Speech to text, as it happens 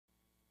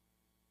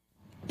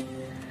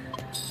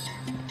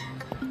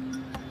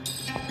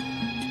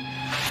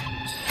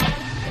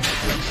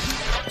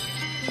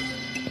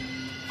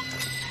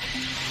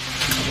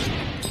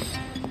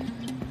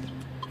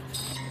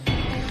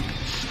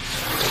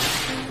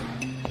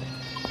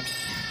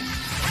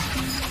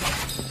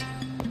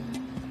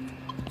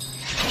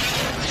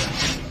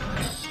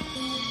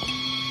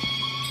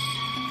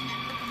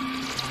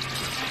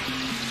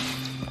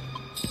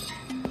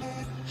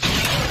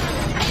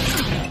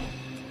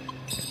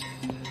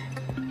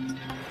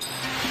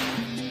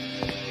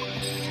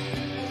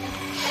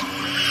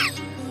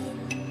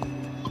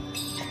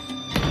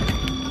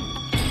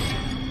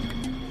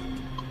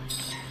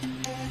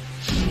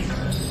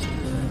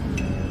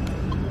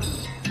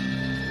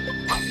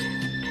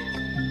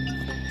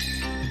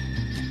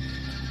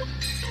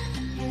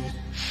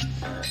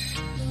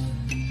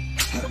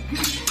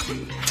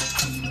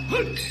I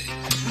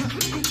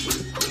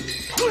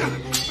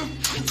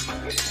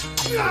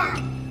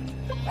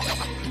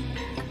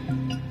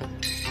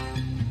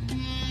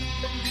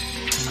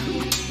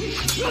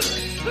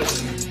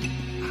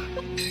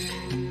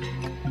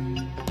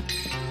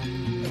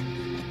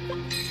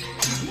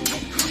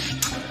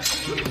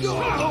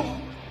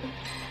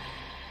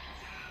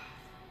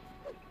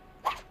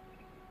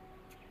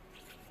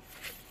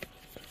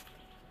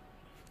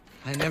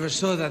never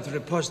saw that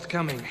riposte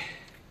coming.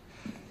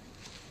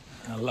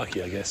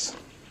 Lucky, I guess.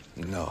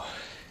 No,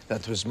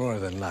 that was more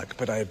than luck,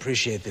 but I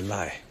appreciate the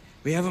lie.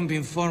 We haven't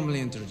been formally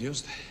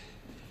introduced.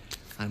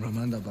 I'm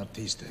Romando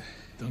Baptiste.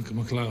 Duncan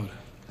MacLeod.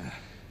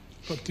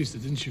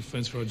 Baptiste, didn't you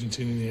fence for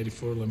Argentina in the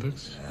 '84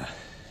 Olympics?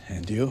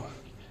 And you?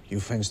 You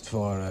fenced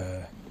for,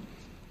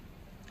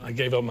 I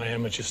gave up my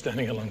amateur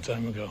standing a long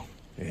time ago.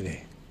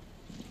 Really?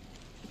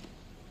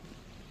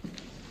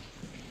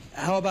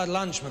 How about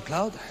lunch,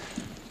 MacLeod?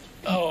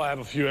 Oh, I have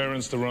a few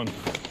errands to run.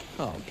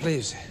 Oh,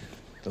 please.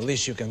 The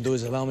least you can do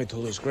is allow me to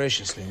lose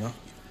graciously, no?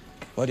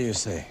 What do you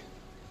say?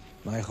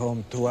 My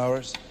home, 2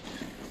 hours?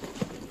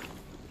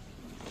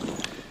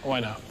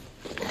 Why not?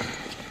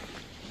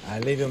 I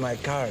leave you my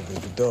card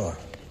at the door.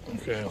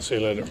 Okay, I'll see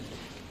you later.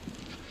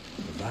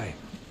 Goodbye.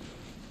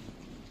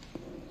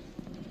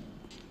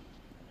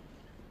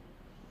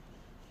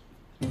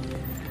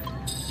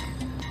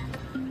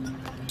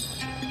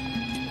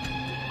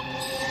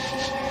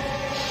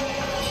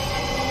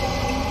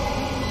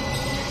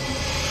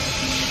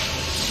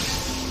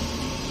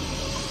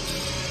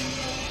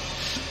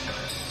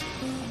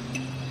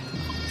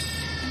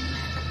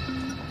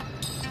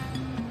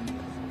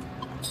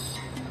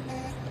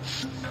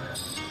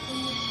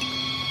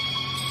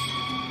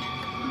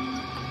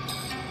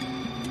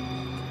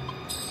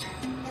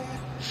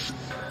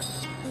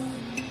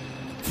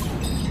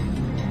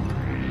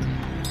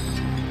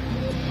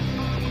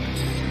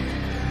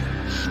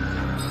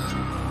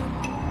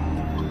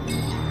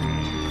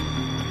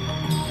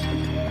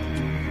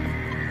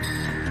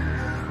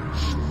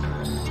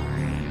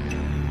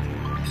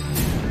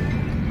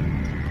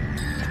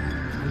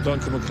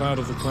 Duncan MacLeod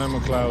of the Clan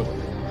MacLeod.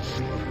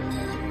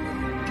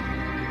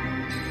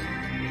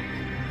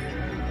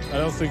 I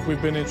don't think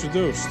we've been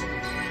introduced.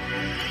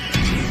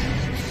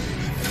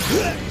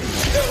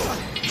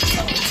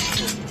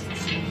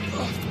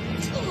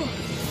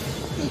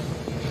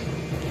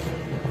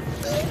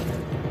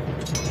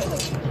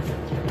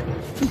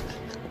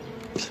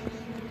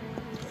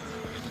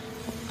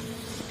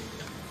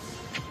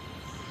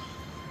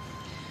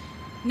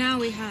 Now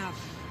we have.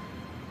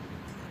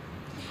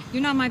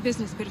 You're not my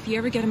business, but if you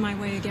ever get in my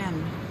way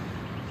again,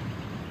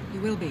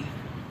 you will be.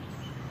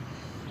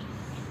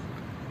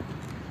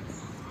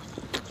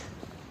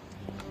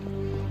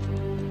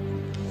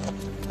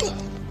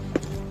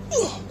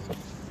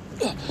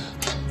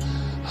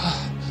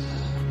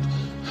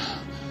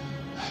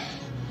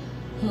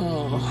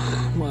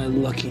 Oh, my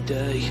lucky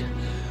day.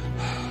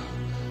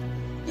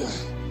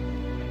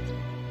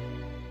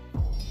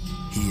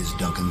 He is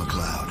Duncan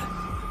MacLeod,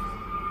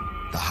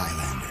 the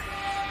Highlander.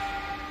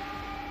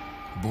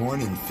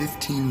 Born in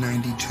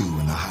 1592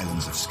 in the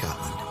Highlands of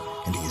Scotland,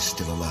 and he is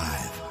still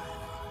alive.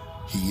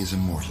 He is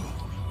immortal.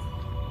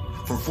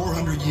 For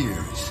 400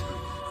 years,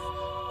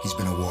 he's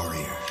been a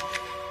warrior,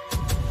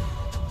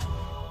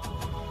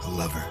 a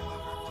lover,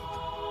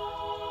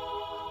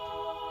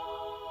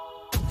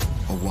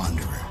 a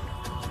wanderer,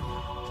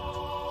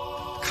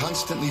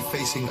 constantly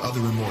facing other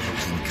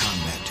immortals in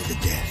combat to the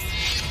death.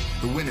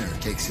 The winner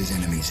takes his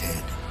enemy's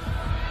head,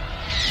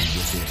 and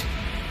with it,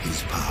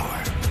 his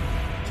power.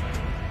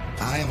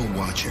 I am a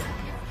watcher,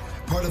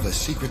 part of a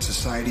secret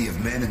society of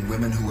men and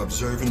women who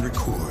observe and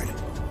record,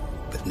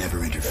 but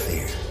never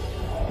interfere.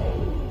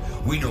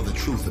 We know the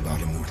truth about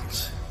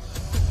immortals.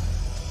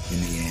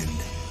 In the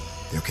end,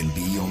 there can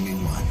be only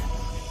one.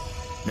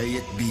 May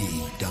it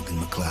be Duncan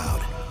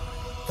MacLeod,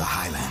 the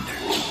Highlander.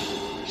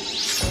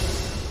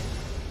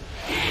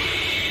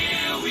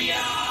 Here we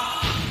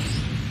are,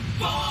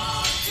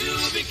 born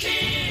to be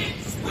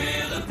kings.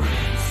 We're the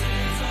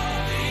princes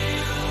of the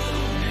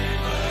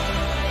universe.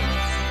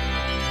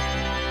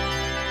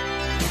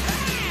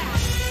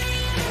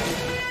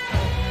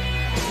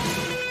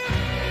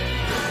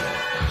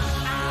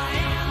 I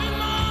am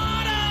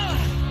immortal.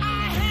 I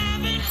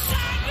have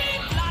inside me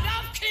blood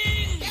of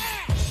kings.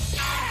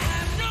 I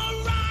have no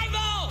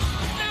rival.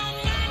 No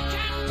man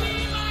can be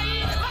my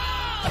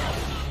equal.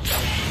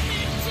 Take me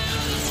to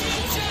the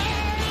future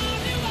of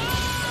the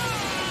world.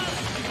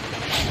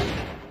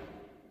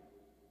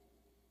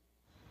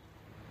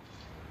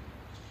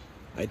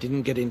 I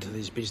didn't get into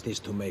this business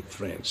to make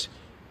friends.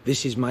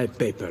 This is my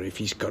paper. If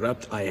he's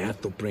corrupt, I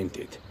have to print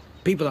it.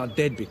 People are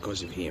dead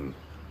because of him.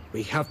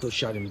 We have to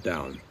shut him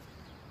down.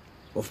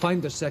 Or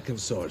find a second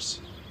source.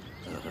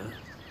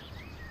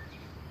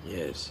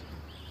 Yes.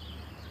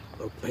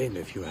 Or pay me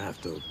if you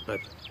have to, but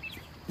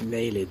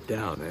nail it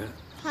down, eh?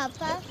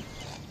 Papa,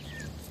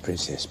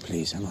 Princess,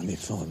 please, I'm on the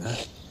phone, huh?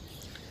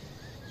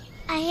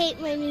 I hate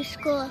my new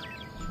school.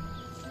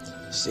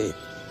 Sì.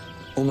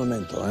 Un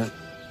momento, eh?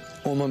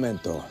 Un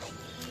momento.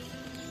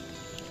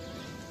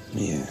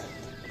 Mia,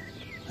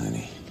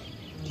 honey,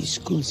 these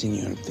schools in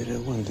Europe, they're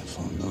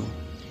wonderful, no?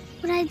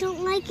 But I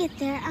don't like it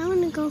there. I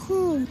want to go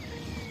home.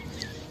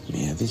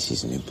 Mia, this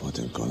is an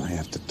important call. I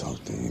have to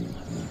talk to him.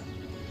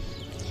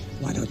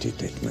 Why don't you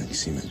take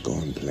Maxime and go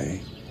and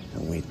play,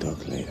 and we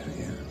talk later,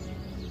 yeah?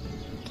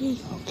 Okay.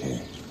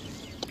 Okay.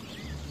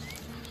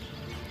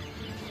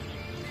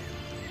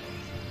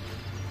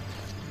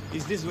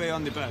 He's this way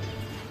on the path.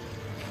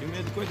 You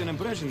made quite an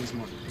impression this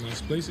morning.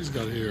 Nice place he's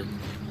got here.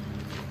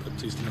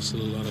 Baptiste must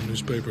sell a lot of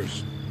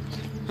newspapers.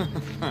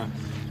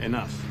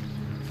 Enough.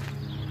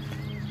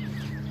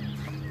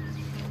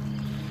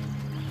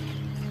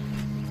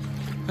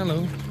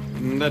 Hello.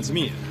 That's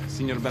Mia,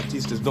 Signor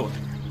Baptiste's daughter.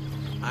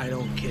 I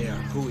don't care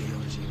who he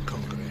owns in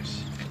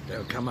Congress.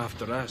 They'll come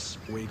after us,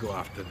 we go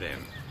after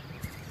them.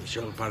 It's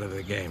all part of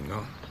the game,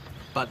 no?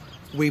 But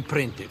we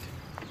print it.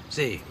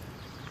 See,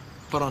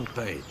 front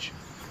page.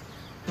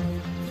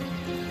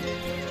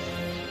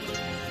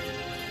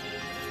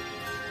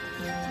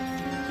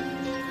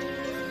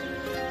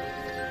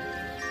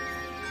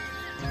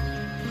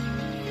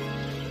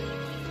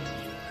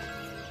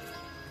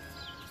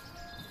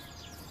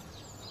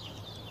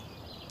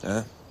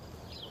 Huh?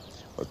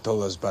 Well, tell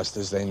those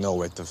bastards they know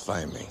where to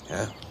find me,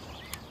 huh?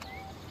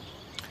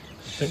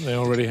 I think they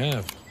already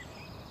have.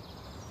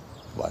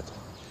 What?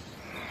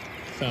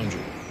 Found you.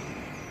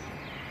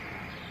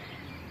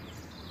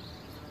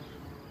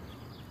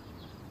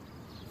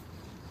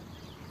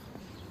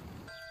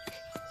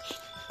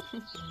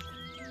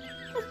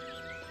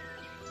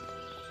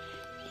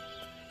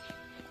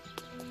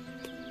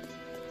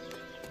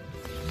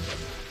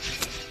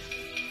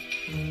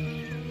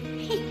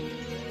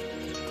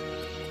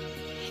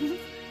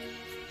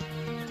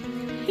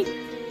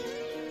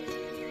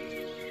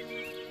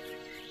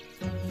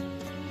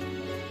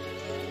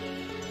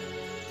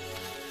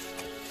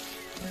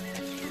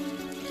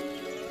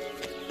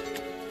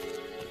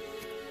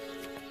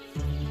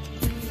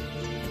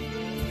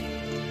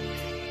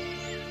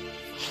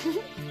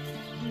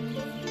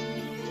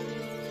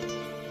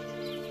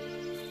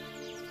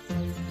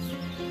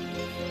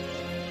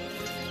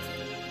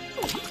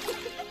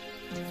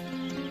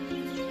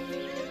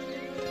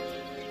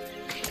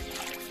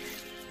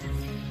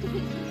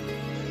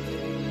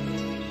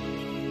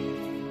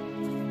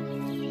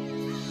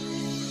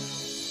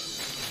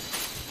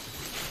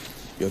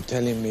 You're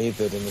telling me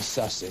that an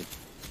assassin,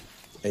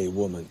 a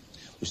woman,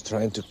 was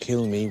trying to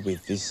kill me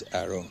with this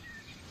arrow?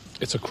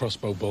 It's a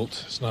crossbow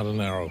bolt. It's not an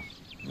arrow.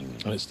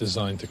 And it's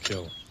designed to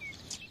kill.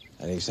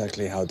 And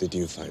exactly how did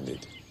you find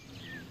it?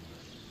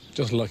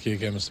 Just lucky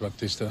again, Mr.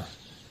 Baptista.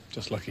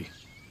 Just lucky.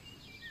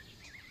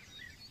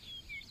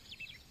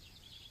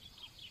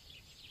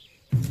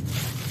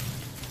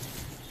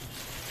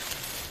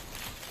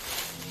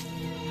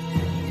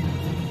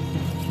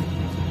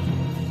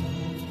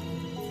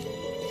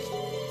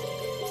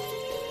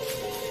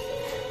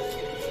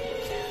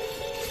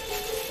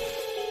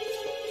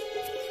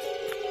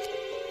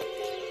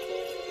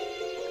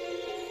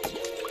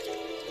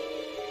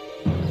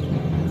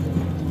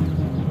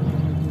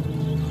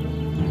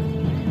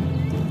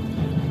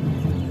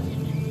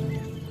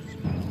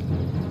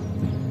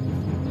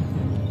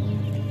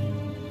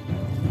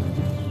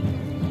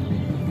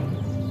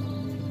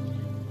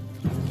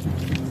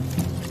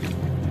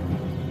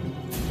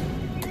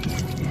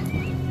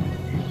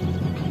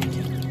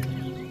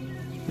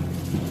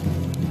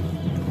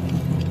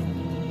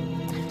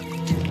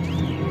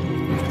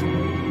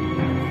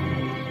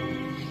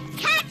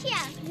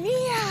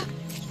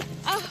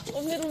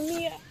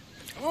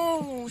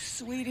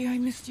 Sweetie, I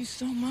missed you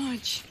so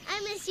much. I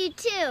miss you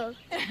too.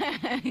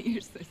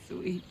 You're so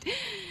sweet.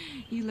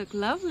 You look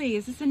lovely.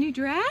 Is this a new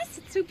dress?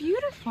 It's so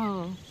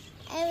beautiful.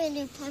 I have a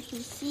new puppy,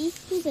 see?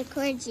 He's a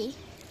corgi.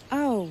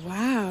 Oh,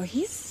 wow.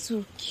 He's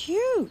so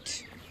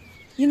cute.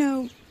 You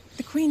know,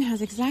 the Queen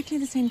has exactly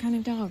the same kind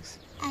of dogs.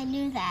 I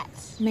knew that.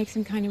 Makes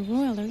him kind of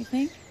royal, don't you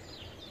think?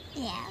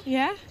 Yeah.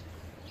 Yeah?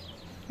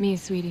 Mia,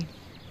 sweetie,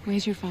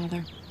 where's your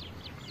father?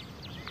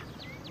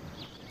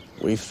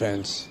 We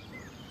friends.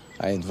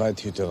 I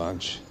invite you to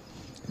lunch.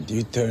 And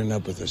you turn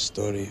up with a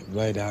story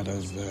right out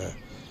of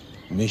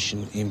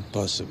Mission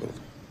Impossible.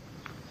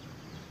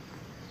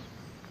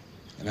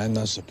 And I'm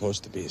not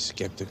supposed to be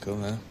skeptical,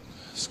 huh?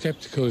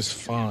 Skeptical is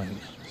fine.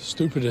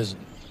 Stupid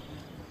isn't.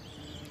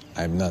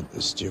 I'm not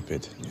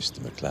stupid,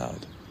 Mr.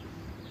 MacLeod.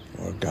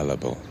 Or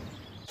gullible.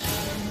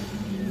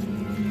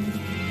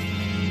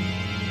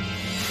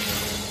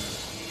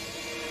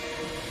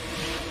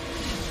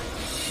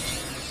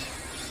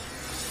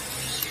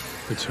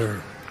 It's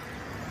her.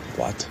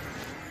 What?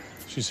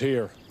 She's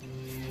here.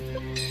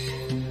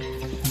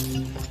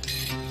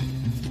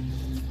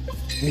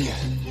 Mia.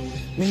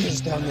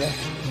 Mia's down there.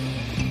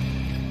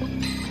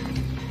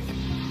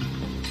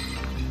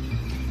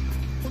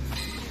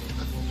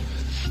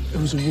 There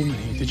was a woman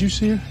here. Did you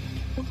see her?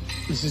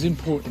 This is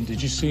important.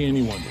 Did you see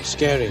anyone? You're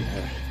scaring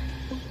her.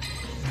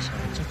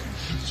 Sorry, it's okay.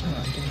 It's all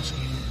right. Don't scare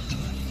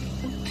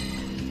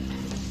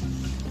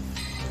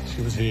her.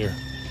 She was here.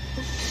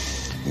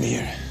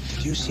 Mia,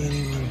 did you see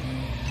anyone?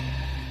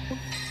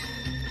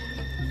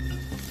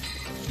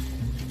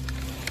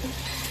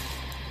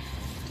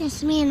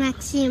 Just me and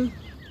Maxime.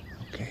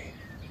 Okay.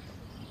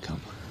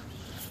 Come.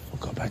 We'll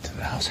go back to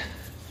the house.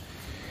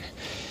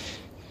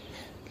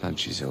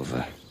 Lunch is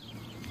over.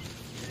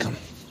 Come.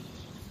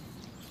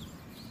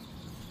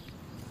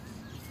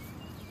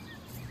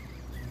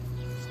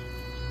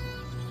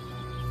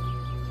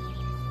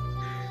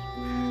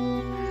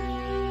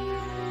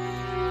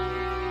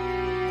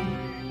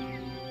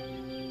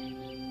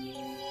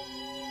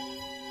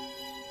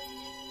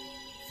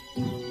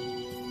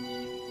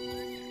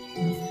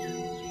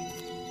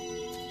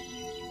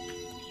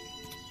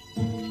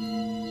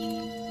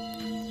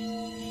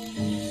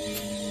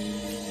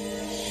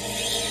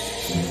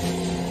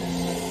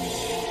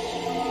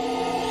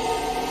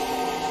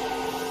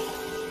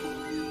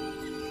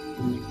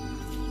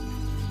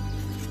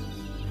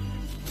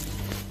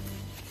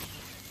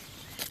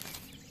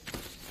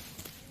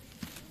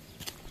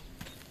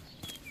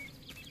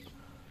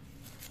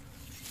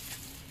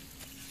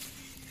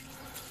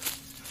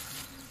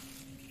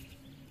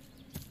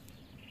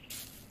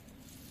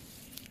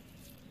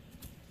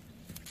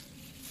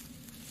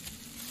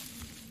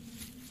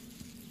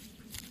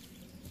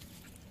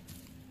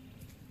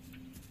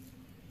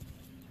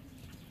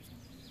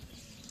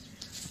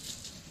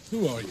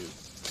 Who are you?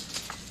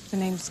 The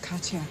name's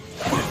Katya.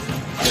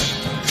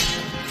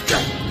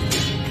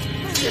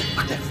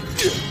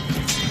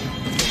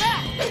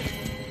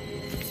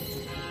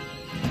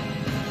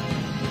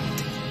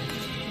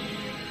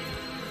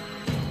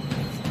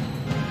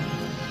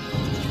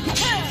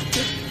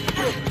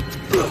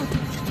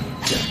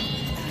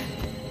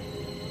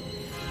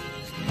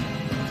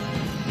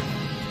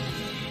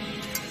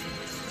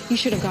 You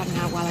should have gotten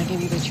out while I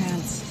gave you the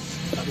chance.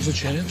 That was a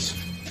chance?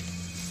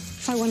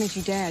 If I wanted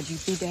you dead,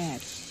 you'd be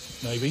dead.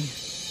 Maybe.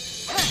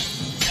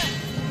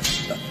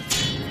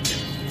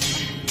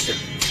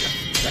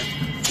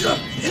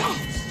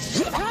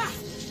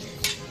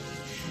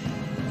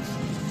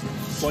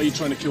 Why are you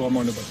trying to kill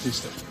Armando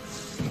Baptista?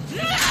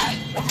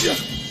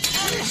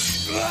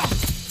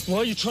 Why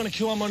are you trying to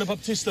kill Armando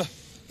Baptista?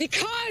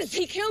 Because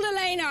he killed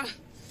Elena!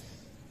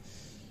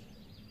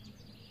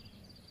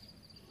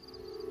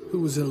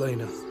 Who was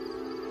Elena?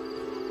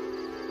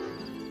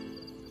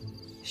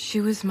 She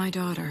was my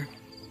daughter.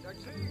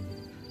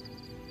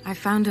 I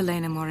found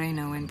Elena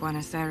Moreno in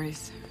Buenos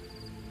Aires.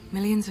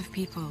 Millions of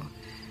people,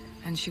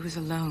 and she was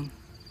alone,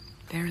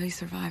 barely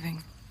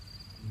surviving.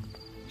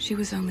 She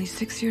was only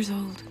 6 years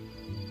old.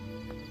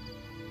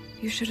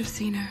 You should have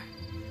seen her.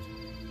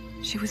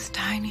 She was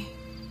tiny,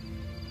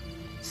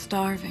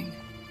 starving,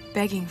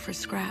 begging for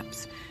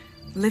scraps,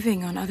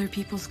 living on other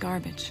people's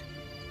garbage.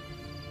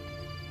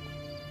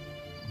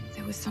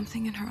 There was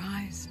something in her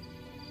eyes,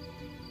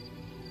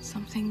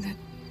 something that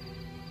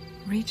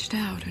reached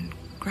out and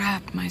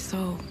grabbed my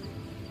soul.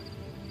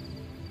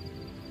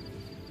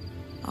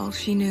 All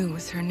she knew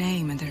was her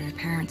name and that her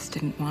parents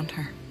didn't want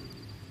her.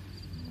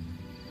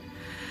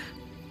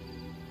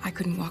 I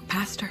couldn't walk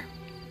past her.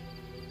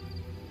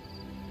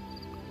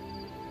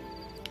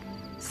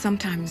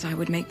 Sometimes I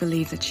would make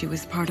believe that she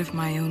was part of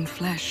my own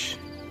flesh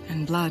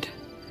and blood.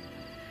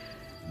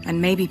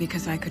 And maybe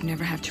because I could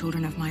never have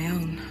children of my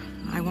own,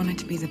 I wanted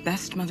to be the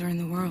best mother in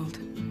the world.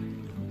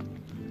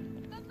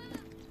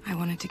 I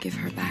wanted to give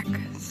her back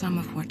some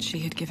of what she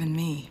had given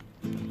me.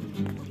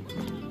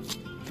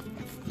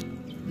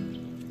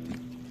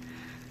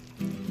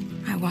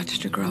 I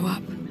watched her grow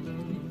up.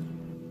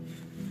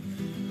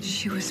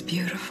 She was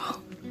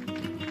beautiful.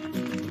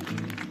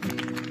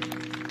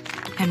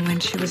 And when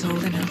she was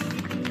old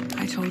enough,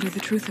 I told her the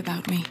truth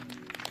about me.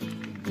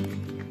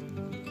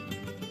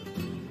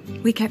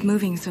 We kept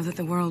moving so that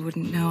the world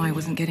wouldn't know I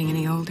wasn't getting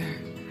any older.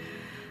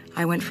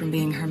 I went from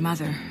being her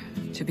mother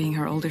to being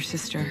her older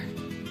sister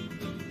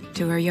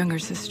to her younger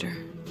sister.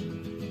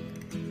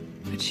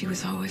 But she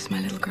was always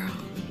my little girl.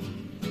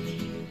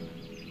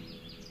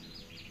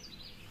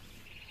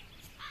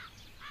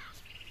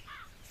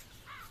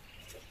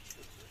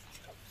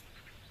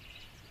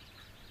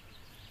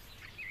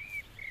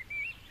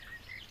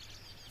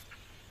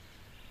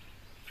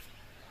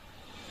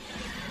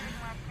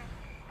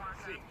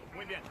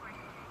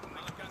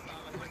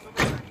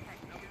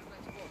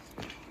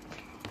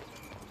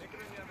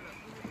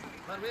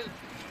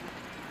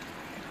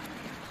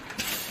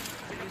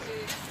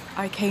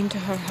 I came to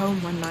her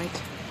home one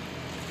night.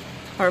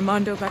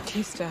 Armando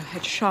Baptista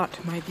had shot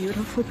my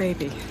beautiful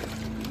baby.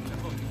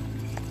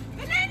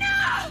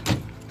 ¡Elena!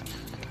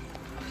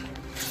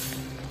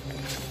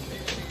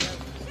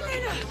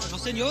 ¡Elena! No,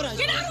 señora.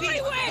 Get out of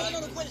my way!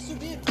 No puede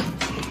subir.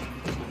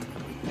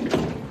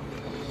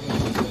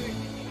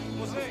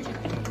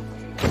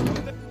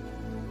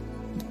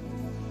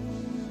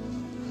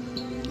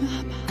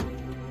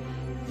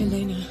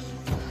 Elena,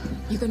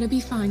 you're gonna be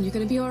fine. You're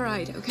gonna be all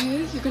right,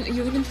 okay?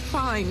 You're gonna be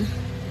fine.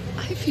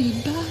 I feel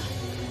bad.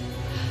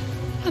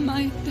 I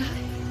might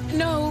die.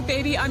 No,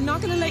 baby, I'm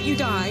not gonna let you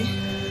die.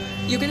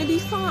 You're gonna be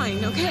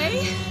fine,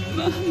 okay?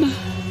 Mama.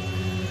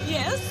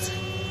 Yes?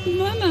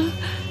 Mama,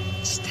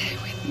 stay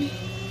with me.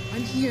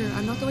 I'm here.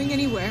 I'm not going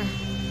anywhere.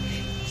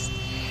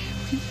 Stay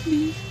with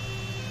me.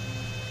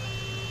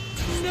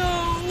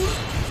 No!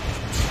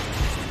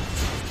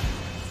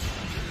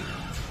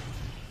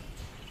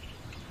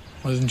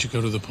 Why didn't you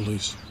go to the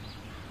police?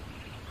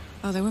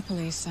 Oh, there were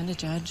police and a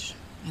judge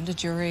and a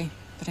jury.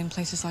 But in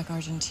places like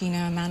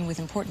Argentina, a man with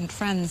important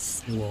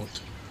friends... He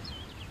won't.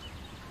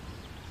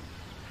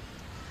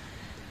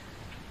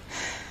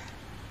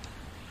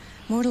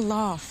 Mortal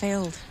law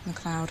failed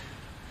MacLeod.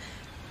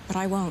 But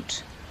I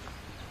won't.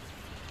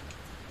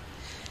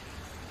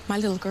 My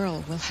little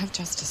girl will have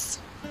justice.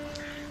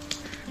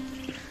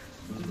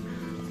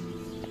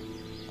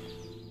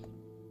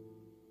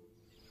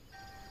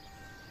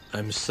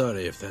 I'm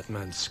sorry if that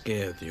man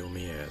scared you,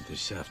 Mia,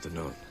 this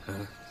afternoon,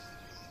 huh?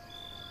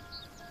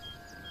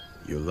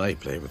 You like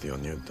play with your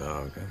new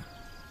dog, huh?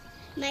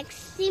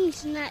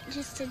 Maxime's not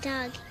just a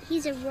dog.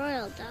 He's a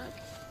royal dog.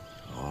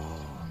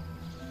 Oh,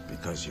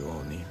 because you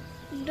own him?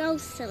 No,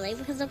 silly,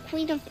 because the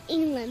Queen of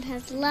England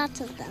has lots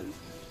of them.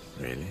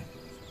 Really?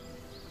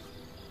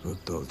 Who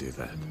told you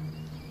that?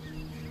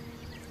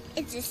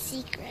 It's a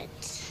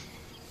secret.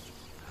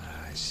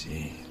 I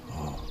see.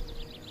 Oh.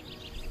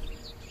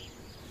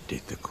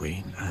 Did the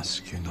Queen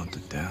ask you not to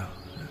tell?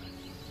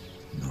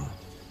 No.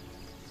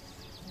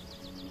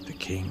 The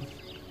King?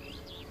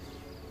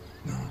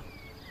 No.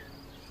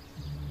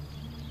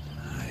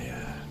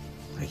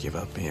 I give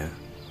up here.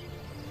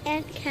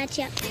 And catch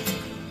up.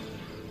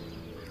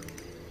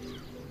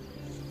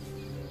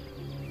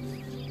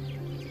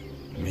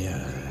 Mia,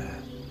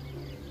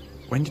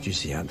 when did you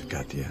see Aunt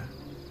Katia?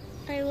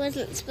 I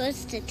wasn't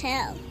supposed to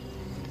tell.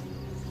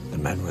 The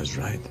man was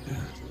right.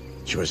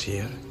 She was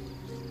here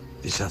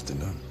this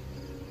afternoon.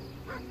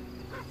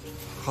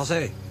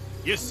 Jose.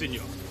 Yes, senor.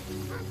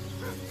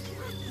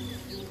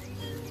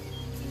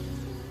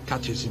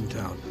 Katia's in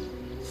town.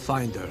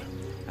 Find her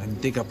and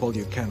dig up all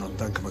you can on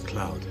Duncan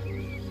MacLeod.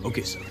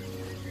 Okay, sir.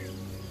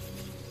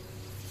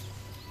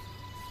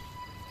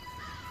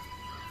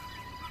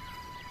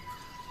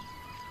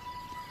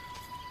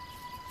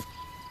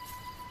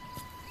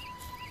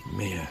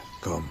 Mia,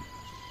 come.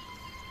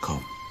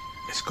 Come.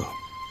 Let's go.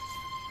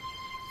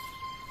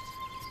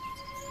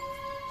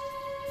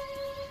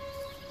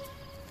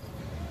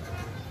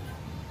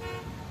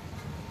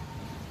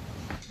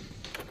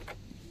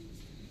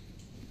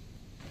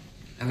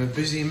 I'm a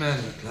busy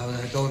man, MacLeod.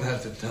 I don't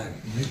have the time.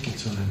 Make your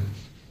time.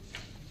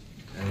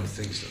 I don't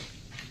think so.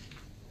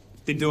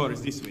 The door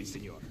is this way,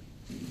 senor.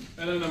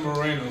 Elena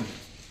Moreno.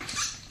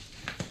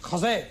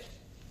 Jose!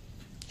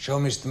 Show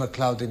Mr.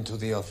 MacLeod into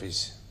the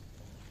office.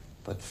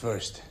 But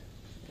first,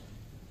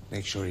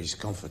 make sure he's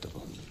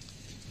comfortable.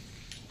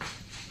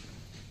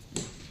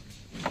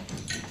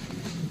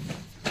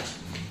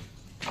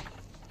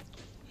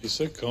 He's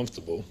so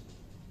comfortable.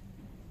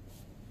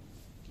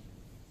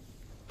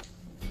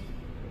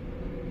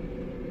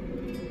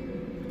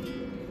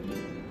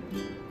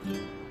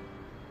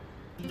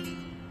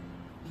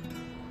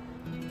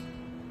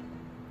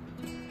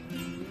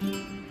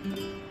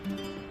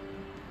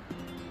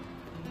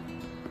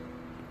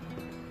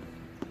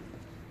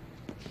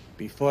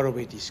 Before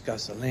we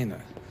discuss Elena,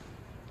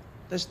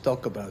 let's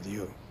talk about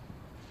you.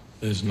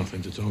 There's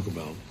nothing to talk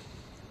about.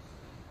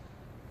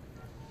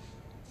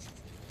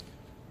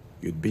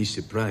 You'd be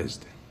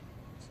surprised.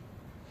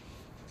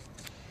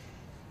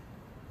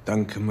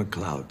 Duncan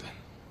MacLeod.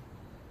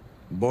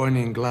 Born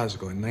in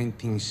Glasgow in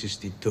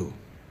 1962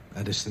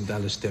 at the St.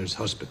 Alistair's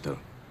Hospital,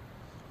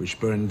 which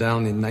burned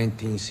down in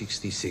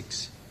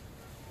 1966,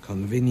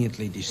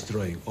 conveniently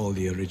destroying all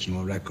the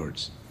original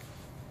records.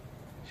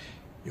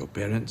 Your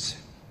parents,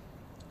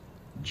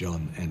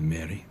 John and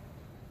Mary,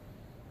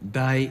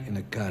 died in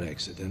a car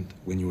accident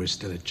when you were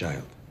still a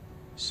child.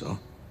 So,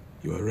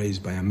 you were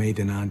raised by a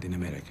maiden aunt in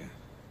America.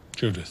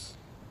 Judith.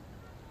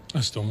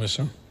 I still miss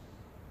her.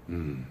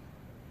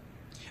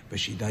 But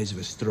she dies of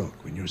a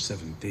stroke when you're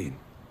 17.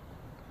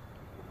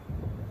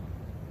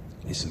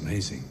 It's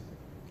amazing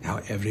how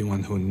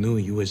everyone who knew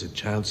you as a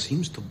child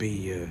seems to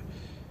be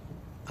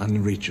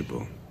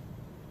unreachable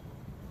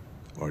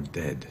or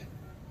dead.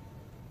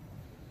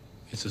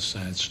 It's a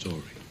sad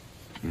story.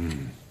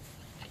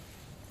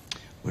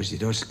 Was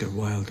it Oscar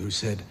Wilde who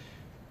said,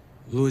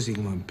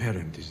 losing one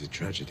parent is a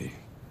tragedy?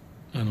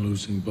 And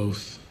losing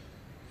both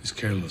is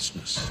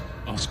carelessness.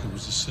 Oscar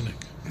was a cynic.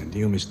 And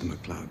you, Mr.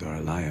 MacLeod, are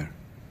a liar.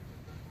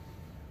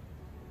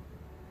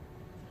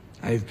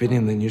 I've been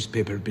in the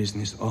newspaper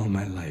business all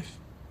my life.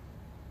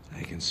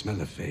 I can smell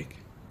a fake.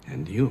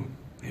 And you,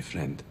 my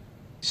friend,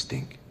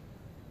 stink.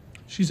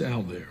 She's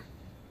out there.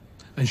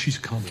 And she's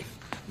coming.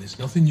 There's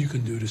nothing you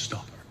can do to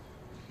stop her.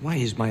 Why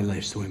is my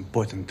life so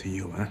important to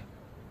you, huh?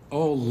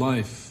 All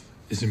life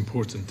is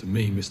important to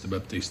me, Mr.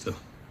 Baptista.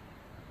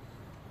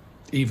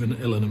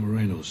 Even Elena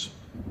Moreno's.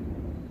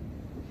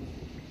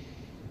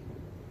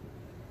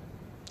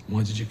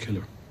 Why did you kill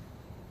her?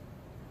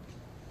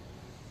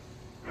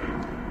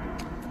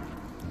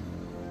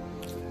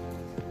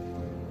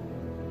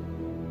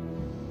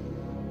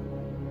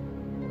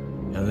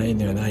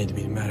 Elena and I had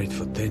been married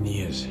for 10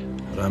 years.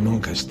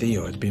 Ramon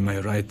Castillo had been my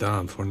right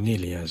arm for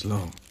nearly as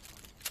long.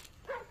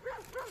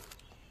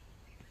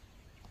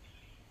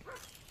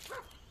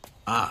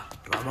 Ah,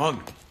 Ramon.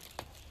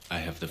 I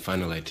have the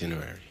final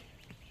itinerary.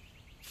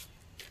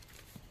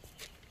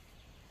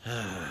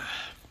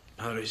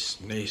 Paris,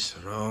 Nice,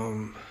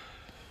 Rome,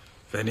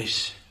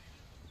 Venice.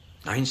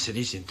 9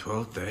 cities in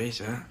 12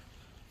 days, eh?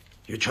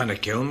 You trying to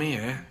kill me,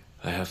 eh?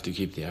 I have to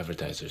keep the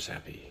advertisers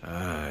happy.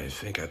 I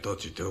think I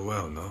taught you too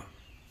well, no?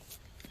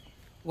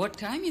 What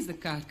time is the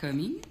car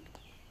coming?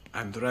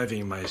 I'm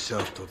driving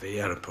myself to the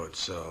airport,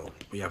 so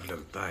we have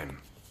little time.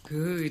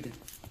 Good.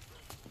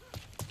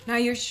 Now,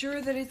 you're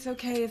sure that it's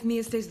okay if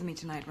Mia stays with me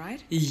tonight,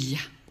 right? Yeah.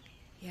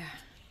 Yeah.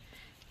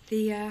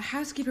 The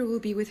housekeeper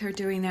will be with her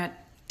doing that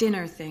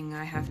dinner thing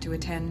I have to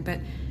attend, but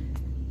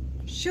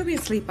she'll be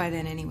asleep by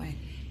then anyway.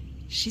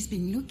 She's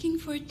been looking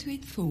forward to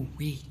it for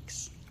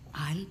weeks.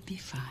 I'll be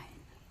fine.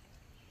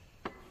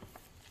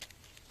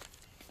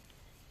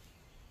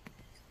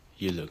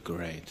 You look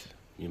great.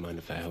 You mind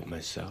if I help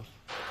myself?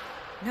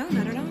 No,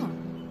 not at all.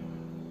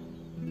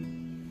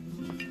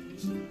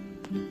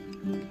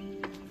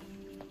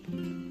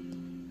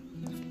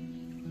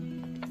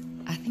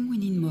 I think we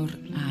need more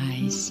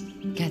ice.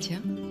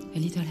 Katja, a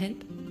little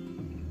help?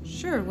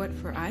 Sure, what,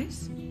 for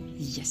ice?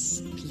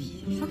 Yes,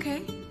 please.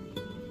 Okay.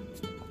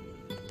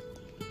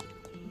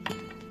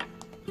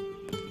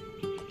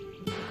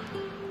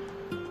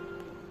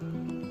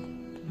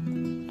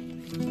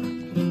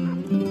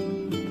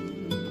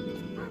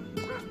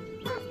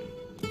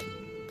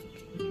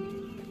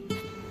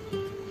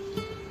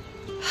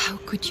 How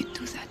could you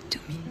do that to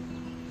me?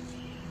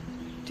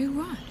 Do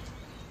what?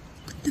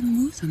 Put the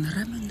moose on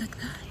Ramon like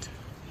that.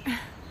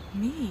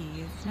 Me?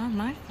 It's not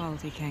my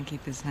fault he can't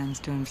keep his hands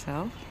to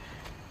himself.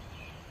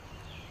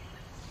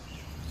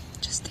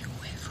 Just stay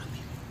away from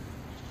him.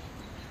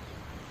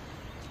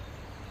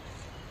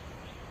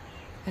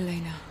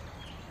 Elena,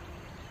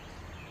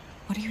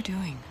 what are you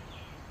doing?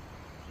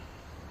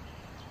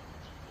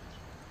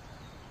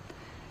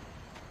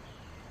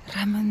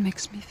 Ramon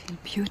makes me feel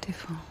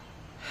beautiful.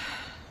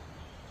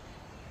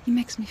 He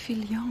makes me feel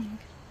young.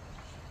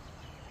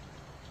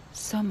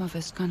 Some of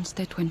us can't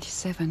stay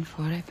 27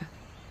 forever.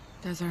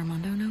 Does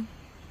Armando know?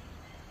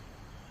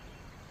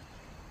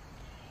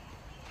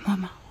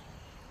 Mama,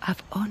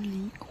 I've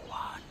only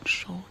one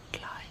short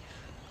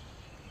life.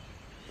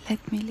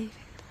 Let me live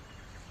it.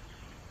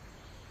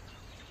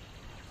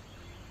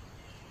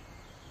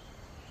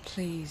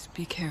 Please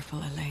be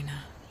careful,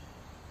 Elena.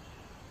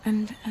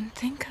 And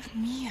think of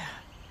Mia.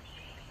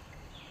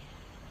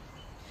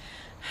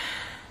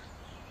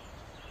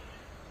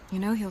 You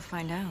know he'll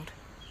find out.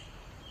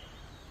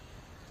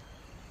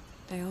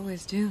 They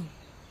always do.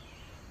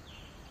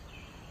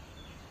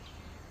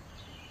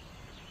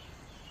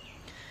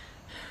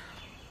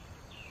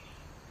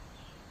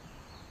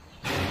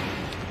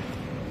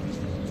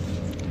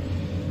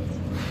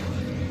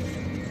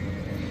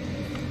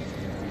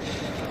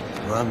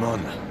 Ramon,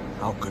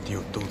 how could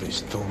you do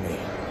this to me?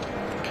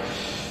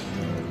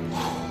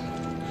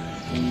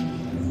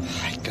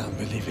 I can't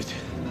believe it.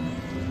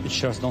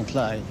 Pictures don't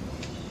lie.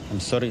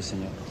 I'm sorry,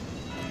 senor.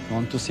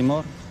 Want to see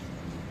more?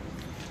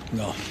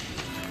 No.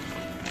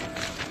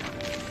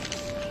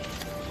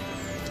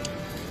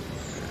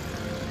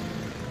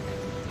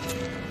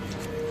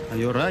 Are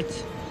you all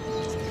right?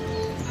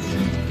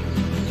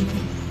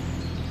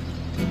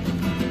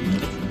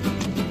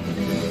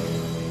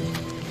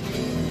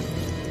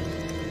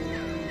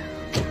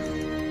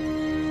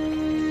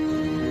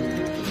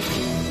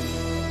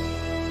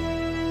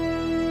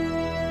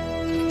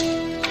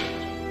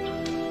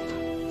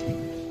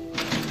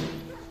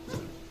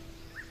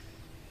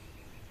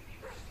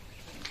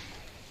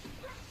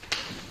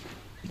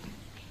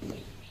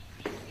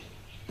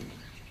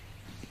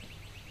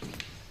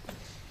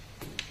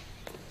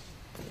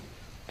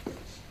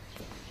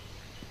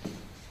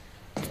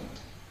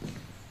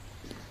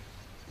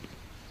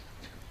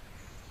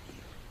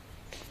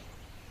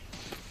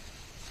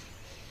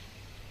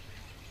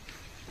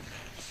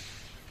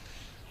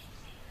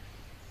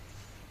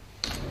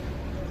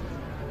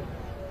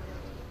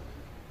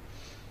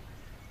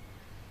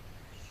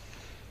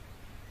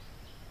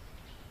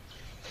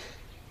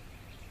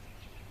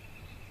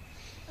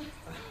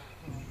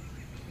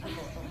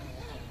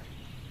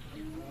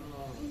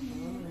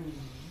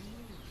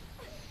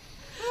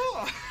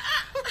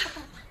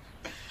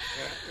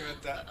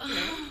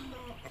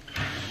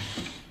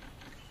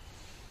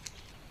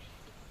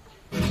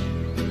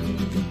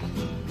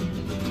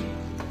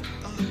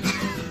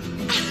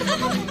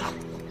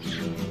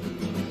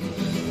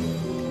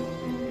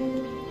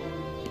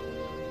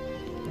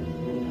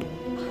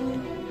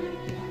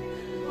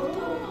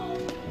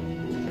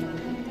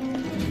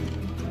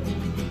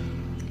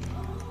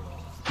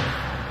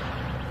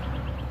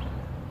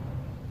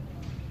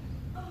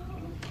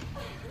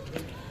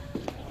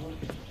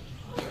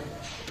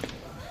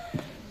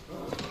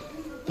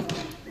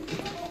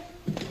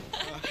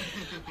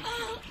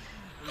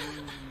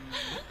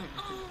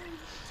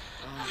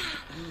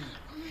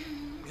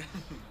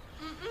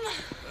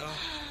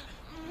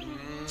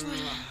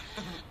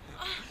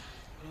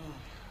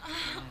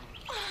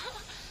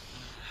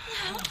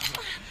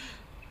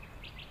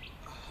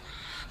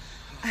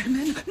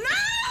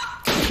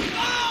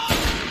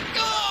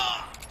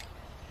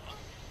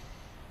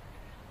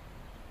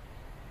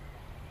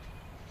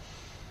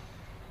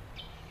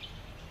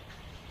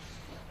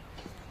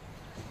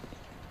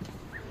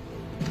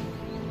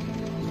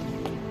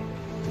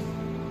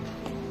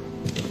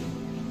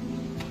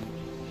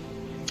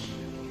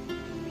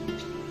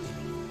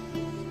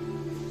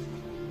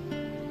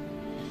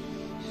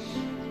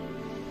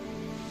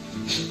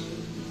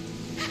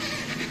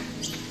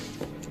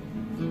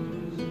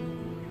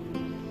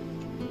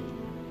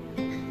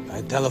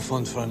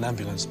 telephoned for an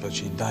ambulance, but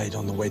she died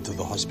on the way to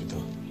the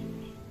hospital.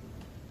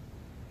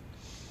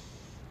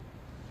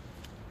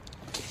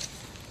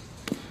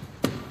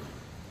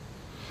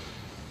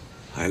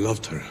 I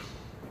loved her.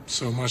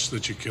 So much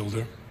that you killed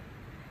her?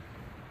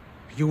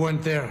 You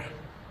weren't there.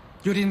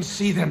 You didn't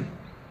see them.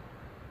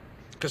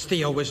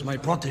 Castillo was my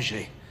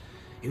protege.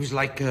 He was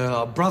like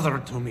a brother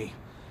to me.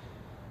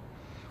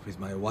 With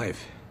my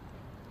wife.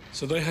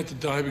 So they had to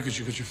die because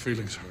you got your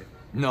feelings hurt?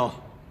 No.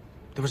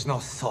 There was no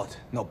thought,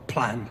 no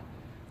plan.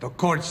 The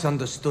courts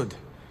understood.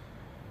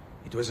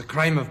 It was a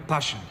crime of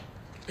passion.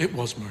 It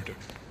was murder.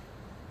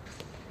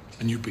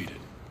 And you beat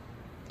it.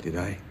 Did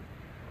I?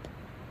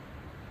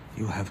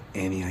 You have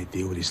any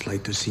idea what it's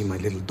like to see my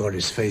little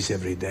daughter's face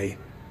every day?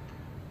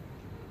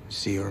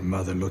 See her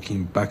mother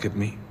looking back at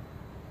me?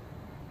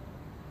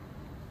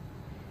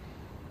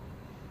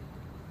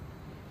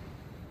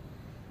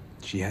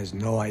 She has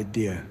no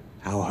idea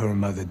how her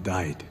mother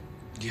died.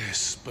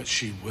 Yes, but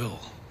she will.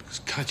 Because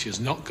Katya's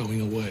not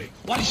going away.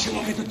 What does she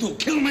want me to do?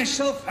 Kill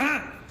myself,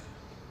 huh?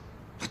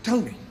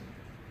 Tell me.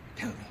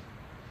 Tell me.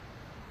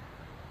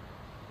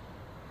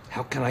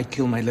 How can I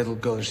kill my little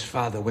girl's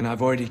father when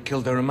I've already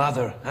killed her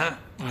mother, huh?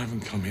 I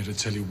haven't come here to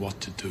tell you what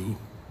to do.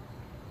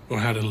 Or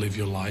how to live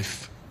your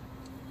life.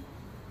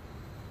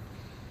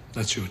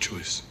 That's your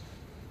choice.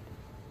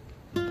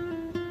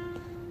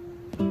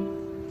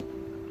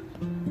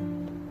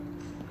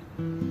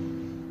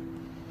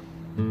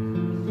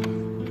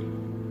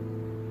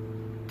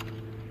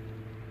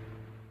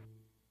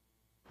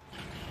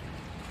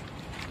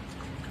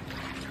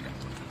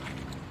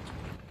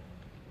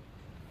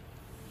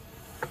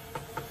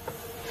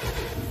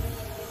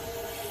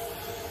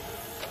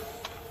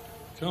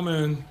 Come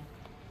in.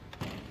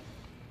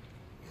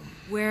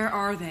 Where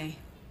are they?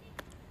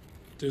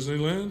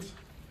 Disneyland?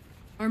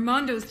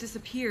 Armando's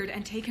disappeared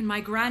and taken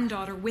my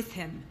granddaughter with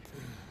him.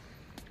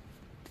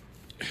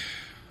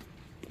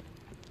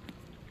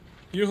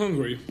 You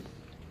hungry?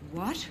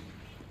 What?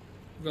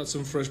 I've got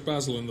some fresh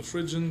basil in the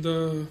fridge and,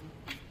 got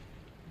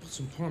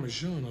some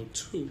Parmigiano,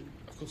 too.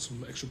 I've got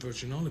some extra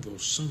virgin olive oil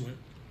somewhere.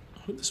 I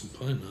hope there's some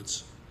pine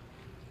nuts.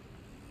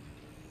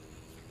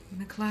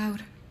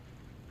 MacLeod.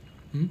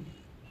 Hmm?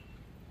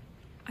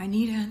 I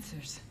need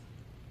answers.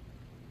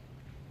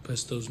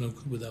 Pesto's no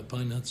good without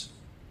pine nuts.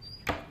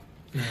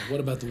 Now, what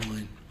about the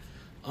wine?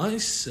 I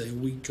say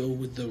we go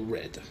with the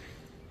red.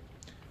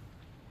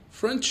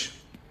 French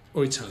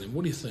or Italian?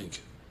 What do you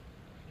think?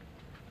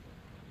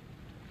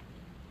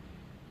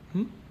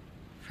 Hmm?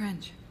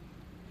 French.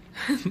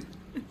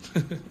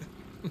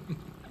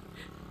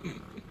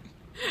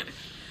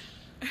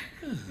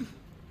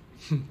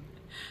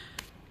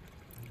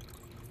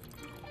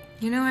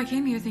 You know, I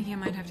came here thinking I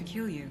might have to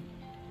kill you.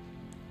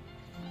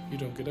 You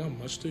don't get out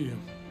much, do you?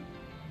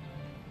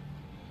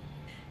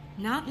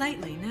 Not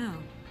lately, no.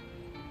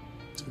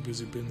 Too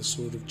busy being the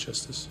sword of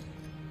justice.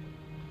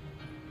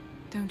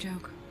 Don't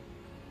joke.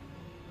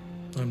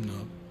 I'm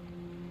not.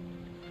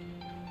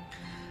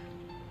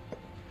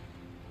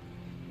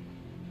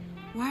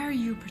 Why are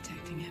you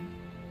protecting him?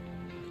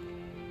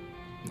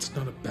 It's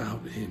not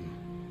about him.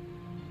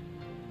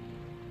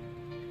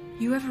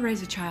 You ever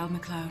raise a child,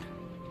 MacLeod?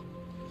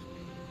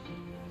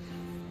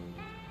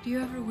 Do you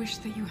ever wish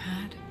that you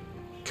had?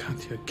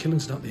 Katya,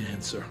 killing's not the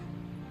answer.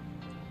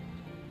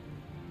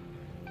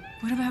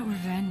 What about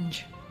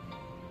revenge?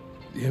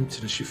 The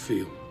emptiness you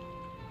feel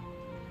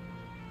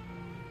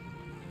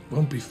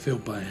won't be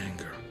filled by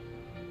anger,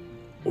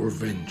 or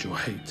revenge, or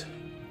hate.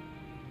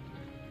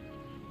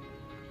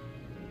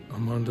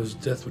 Armando's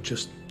death would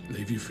just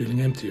leave you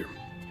feeling emptier.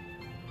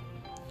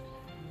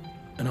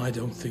 And I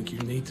don't think you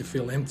need to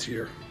feel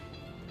emptier.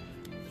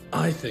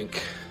 I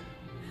think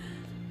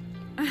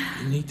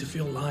you need to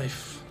feel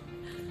life.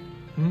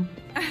 Hmm?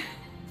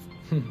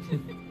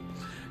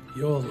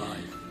 Your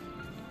life.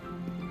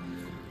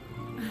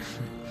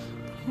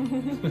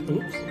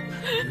 Oops.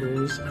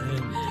 Yours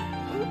and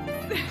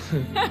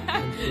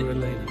for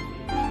Elena.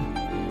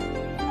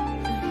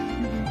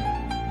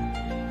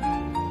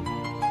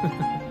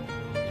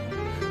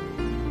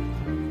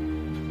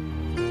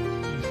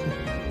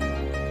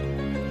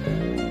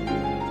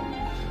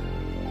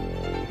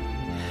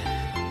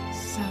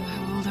 So,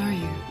 how old are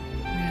you,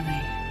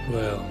 really?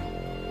 Well,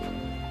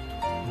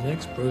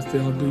 next birthday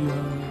I'll be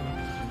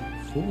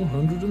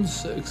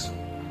 406.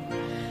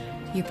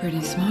 You're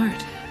pretty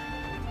smart.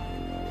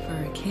 For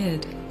a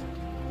kid.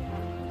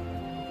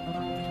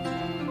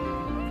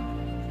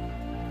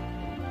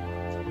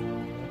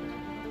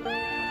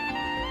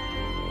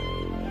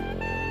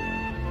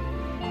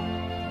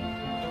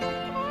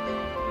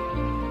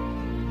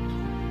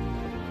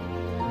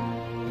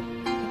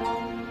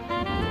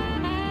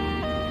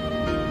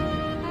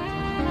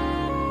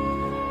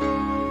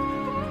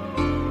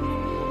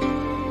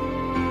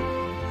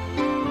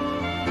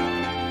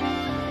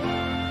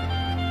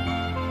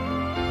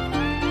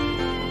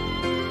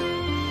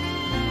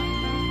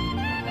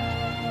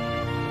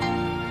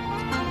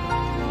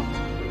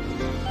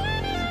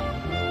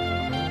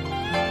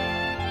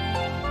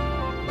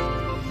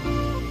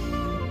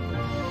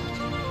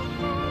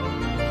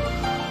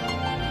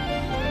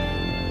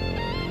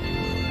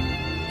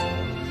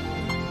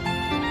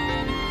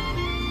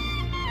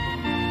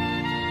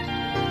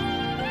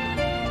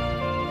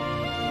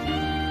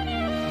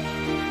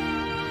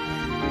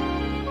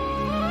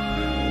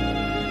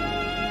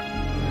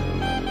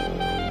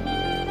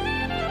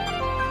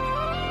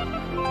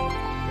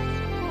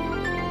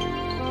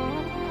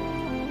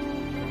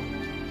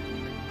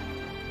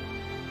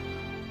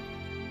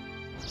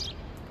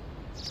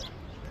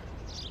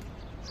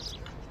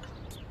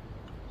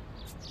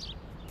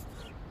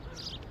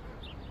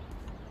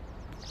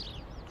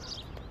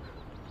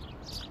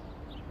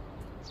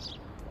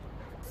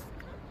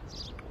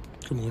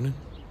 Good morning.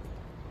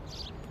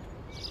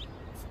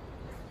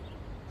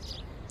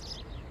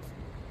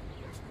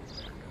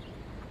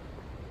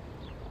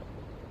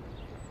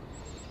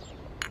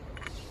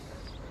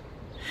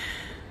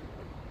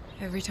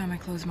 Every time I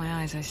close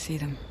my eyes, I see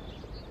them.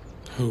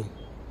 Who?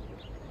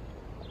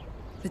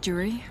 The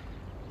jury.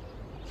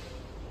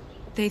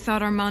 They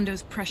thought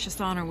Armando's precious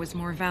honor was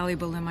more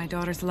valuable than my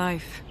daughter's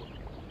life.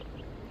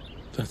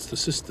 That's the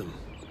system.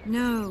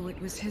 No,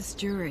 it was his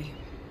jury.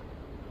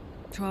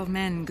 12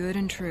 men, good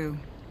and true.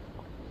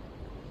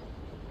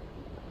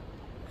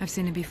 I've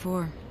seen it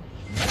before.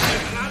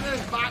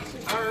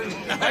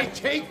 I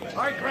take,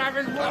 I grab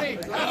his money.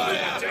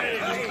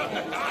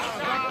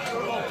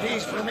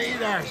 Piece for me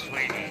there,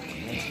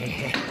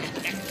 sweetie.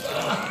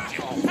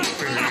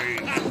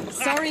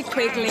 Sorry,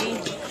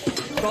 Quigley.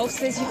 Rolf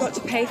says you've got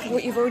to pay for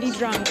what you've already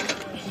drunk.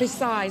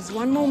 Besides,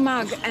 one more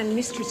mug and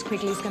Mistress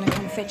Quigley's going to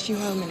come fetch you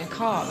home in a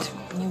cart.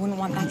 And you wouldn't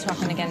want that to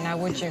happen again now,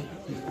 would you?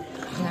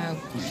 No.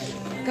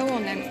 Go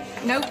on, then.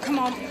 No, come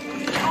on.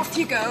 Off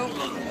you go.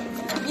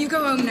 You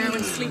go home now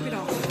and sleep it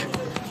off.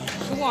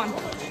 Go on.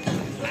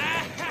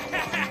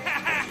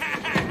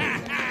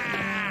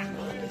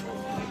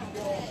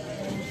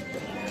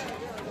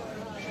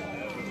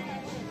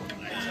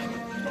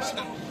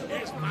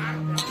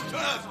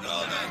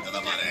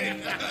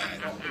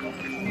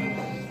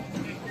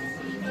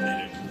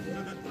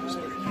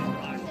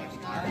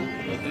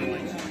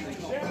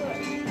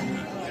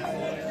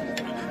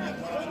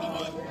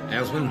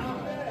 Elsman,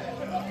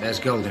 there's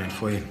gold in it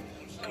for you.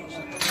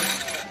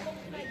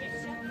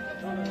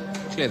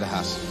 Clear the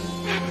house.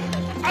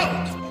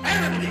 Out!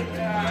 Enemy!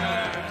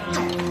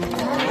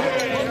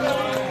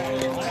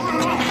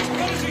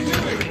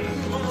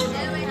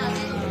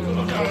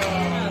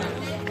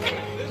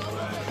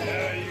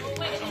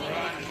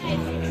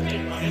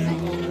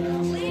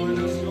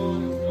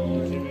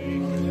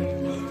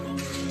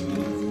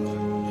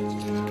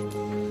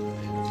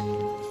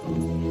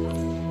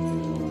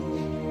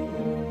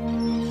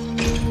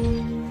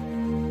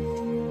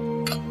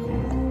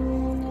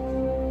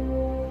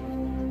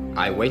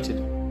 I waited.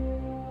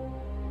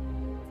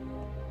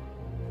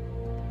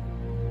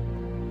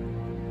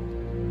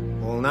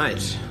 All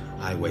night,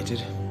 I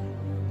waited.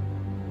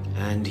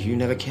 And you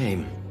never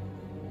came.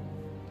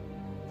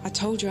 I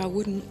told you I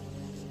wouldn't.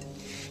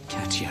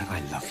 Katya, I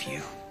love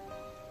you.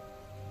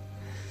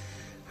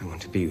 I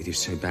want to be with you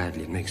so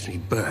badly it makes me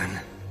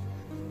burn.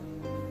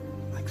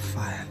 Like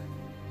fire.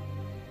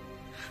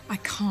 I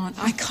can't.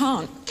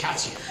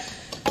 Katya!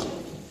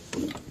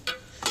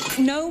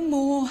 No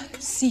more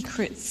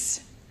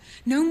secrets.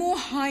 No more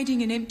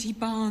hiding in empty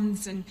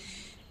barns and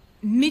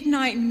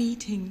midnight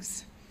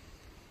meetings.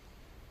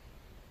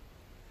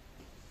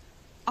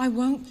 I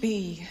won't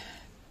be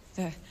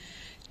the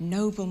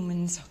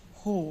nobleman's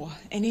whore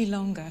any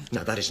longer.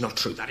 No, that is not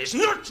true. That is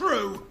not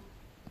true!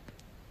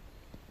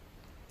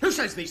 Who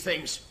says these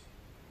things?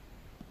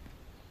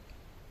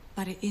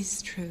 But it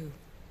is true.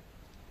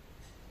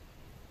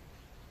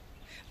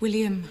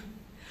 William,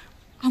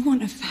 I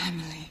want a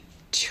family,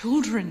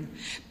 children,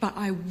 but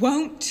I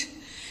won't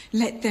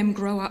let them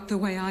grow up the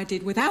way I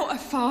did, without a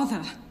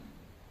father.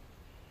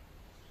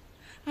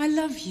 I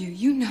love you,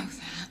 you know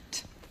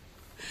that.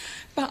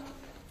 But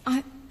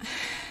I'd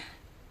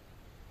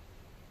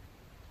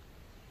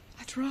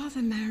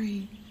rather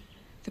marry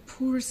the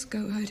poorest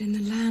goatherd in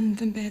the land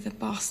than bear the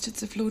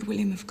bastards of Lord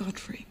William of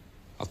Godfrey.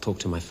 I'll talk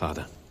to my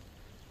father.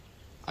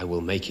 I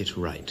will make it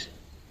right.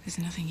 There's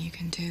nothing you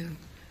can do.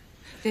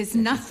 There's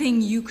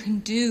nothing you can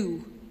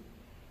do.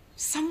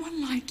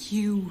 Someone like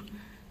you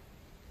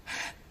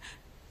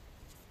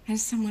and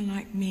someone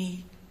like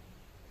me.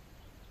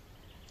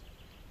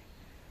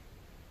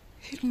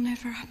 It'll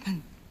never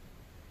happen.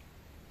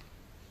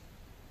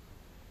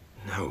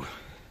 No.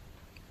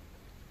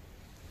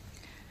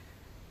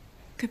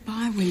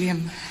 Goodbye,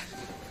 William.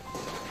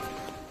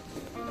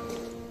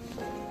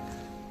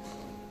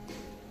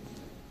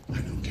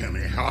 I don't care how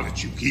many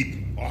harlots you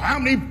keep, or how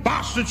many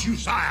bastards you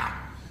sire,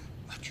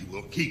 but you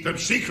will keep them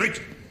secret,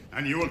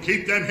 and you will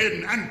keep them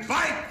hidden, and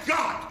by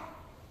God,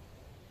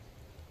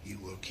 you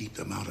will keep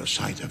them out of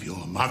sight of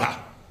your mother.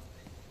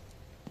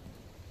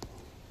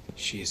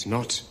 She is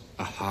not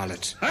a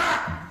harlot.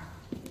 Ah!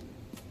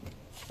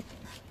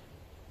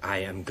 I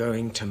am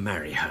going to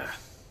marry her.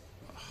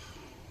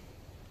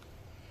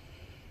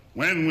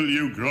 When will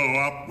you grow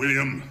up,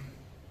 William?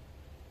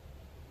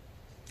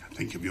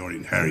 Think of your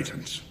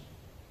inheritance.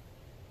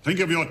 Think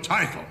of your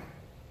title.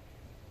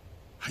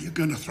 Are you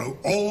going to throw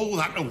all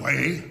that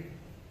away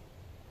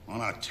on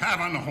a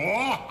tavern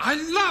whore? I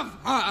love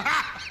her!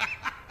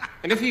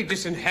 And if you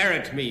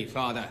disinherit me,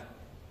 Father,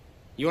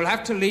 you will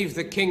have to leave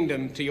the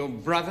kingdom to your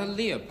brother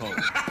Leopold.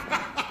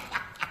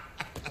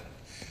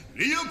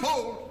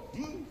 Leopold?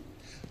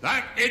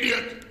 That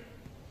idiot!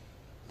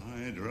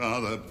 I'd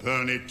rather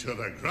burn it to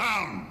the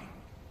ground.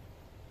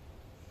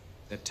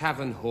 The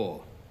tavern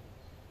whore,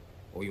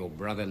 or your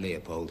brother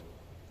Leopold.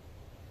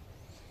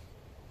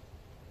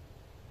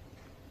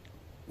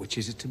 Which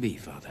is it to be,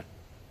 Father?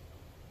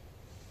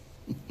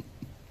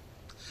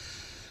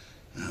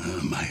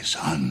 My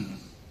son,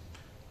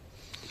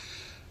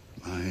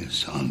 My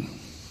son.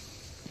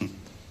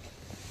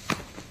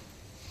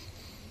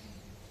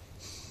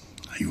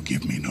 You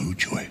give me no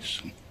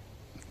choice.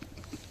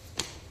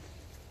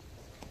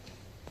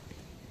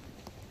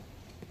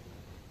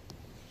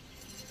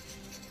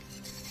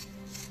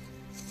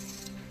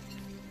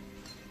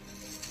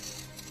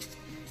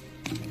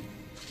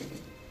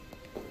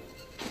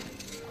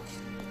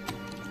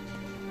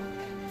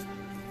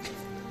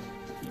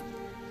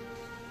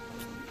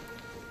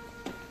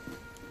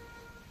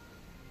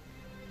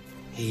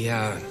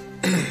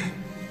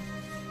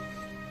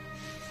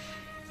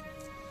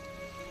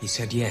 He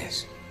said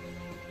yes.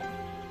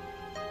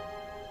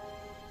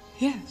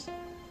 Yes.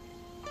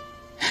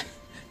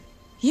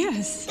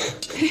 Yes.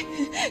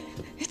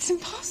 It's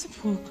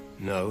impossible.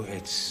 No,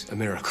 it's a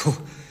miracle.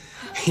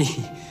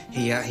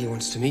 He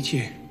wants to meet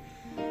you.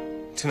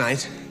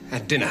 Tonight,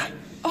 at dinner.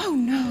 Oh,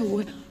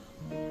 no.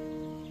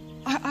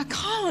 I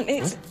can't.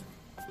 It's...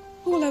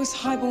 All those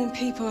highborn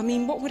people, I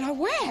mean, what would I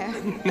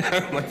wear?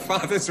 No, my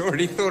father's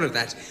already thought of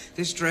that.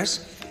 This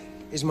dress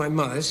is my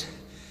mother's,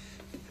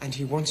 and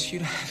he wants you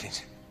to have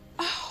it.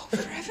 Oh, for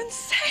heaven's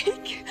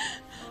sake.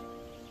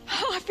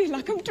 Oh, I feel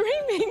like I'm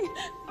dreaming.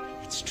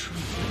 It's true.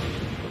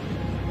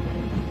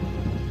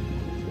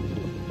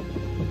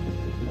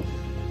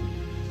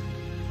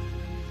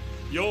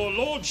 Your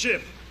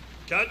Lordship,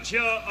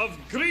 Katya of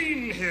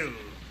Greenhill.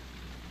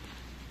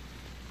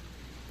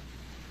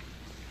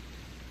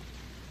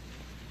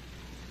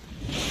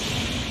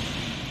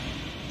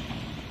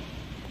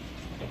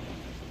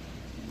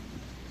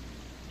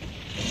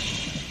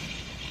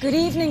 Good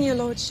evening, Your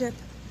Lordship.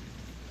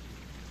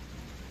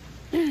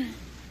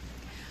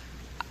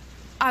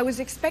 I was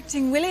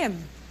expecting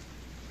William.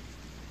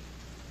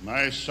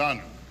 My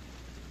son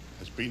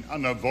has been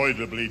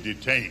unavoidably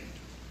detained.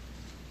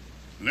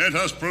 Let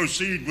us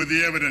proceed with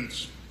the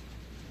evidence.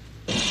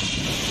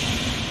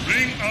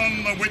 Bring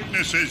on the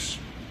witnesses.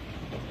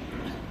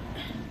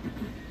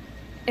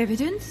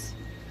 Evidence?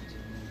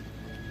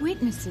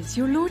 Witnesses?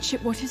 Your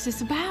Lordship, what is this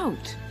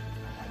about?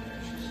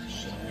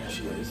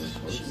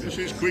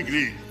 Mrs.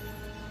 Quigley,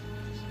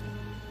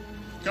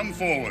 come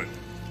forward.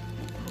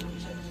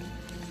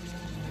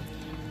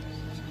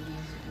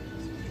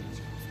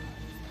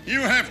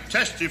 You have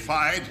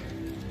testified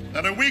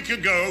that a week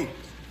ago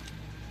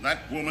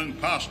that woman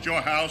passed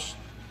your house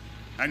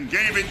and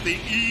gave it the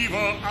evil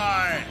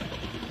eye.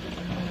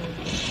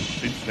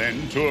 Since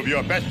then, 2 of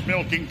your best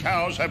milking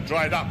cows have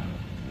dried up.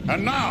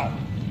 And now,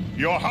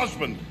 your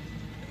husband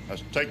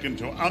has taken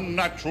to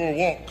unnatural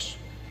walks,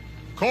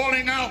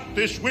 calling out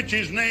this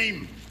witch's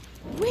name.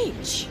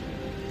 Witch?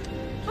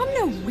 I'm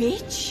no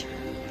witch.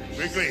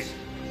 Quigley,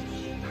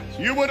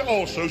 you would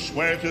also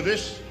swear to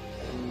this?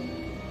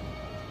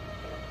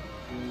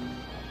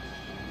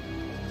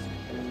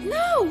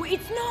 No,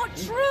 it's not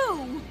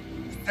true.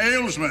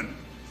 Aylesman,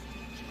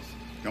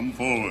 come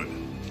forward.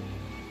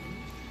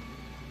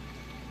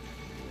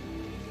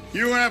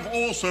 You have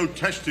also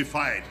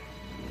testified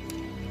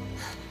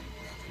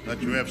that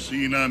you have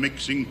seen her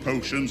mixing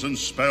potions and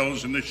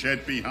spells in the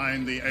shed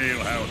behind the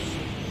alehouse.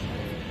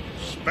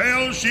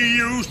 Spells she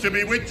used to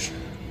bewitch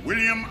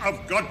William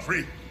of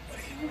Godfrey.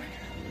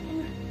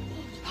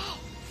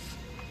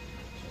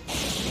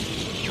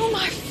 You're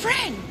my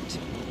friend.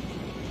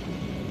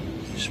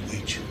 This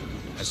witch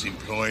has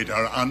employed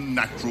her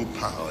unnatural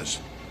powers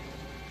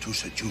to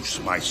seduce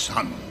my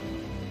son.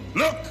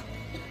 Look!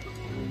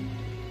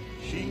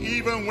 She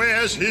even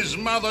wears his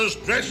mother's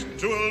dress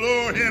to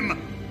allure him.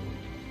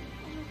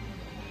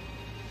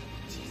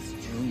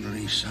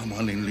 Only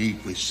someone in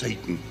league with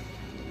Satan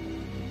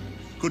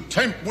could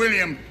tempt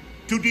William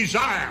to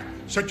desire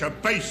such a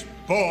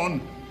base-born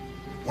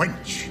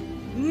wench.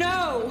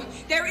 No,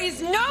 there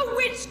is no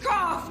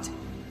witchcraft.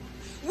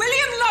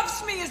 William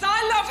loves me as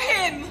I love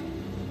him.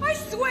 I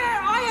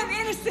swear I am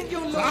innocent,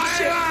 Your Lordship.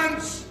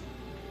 Silence!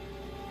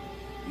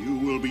 You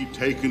will be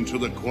taken to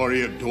the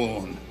quarry at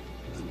dawn,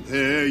 and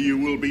there you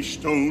will be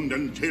stoned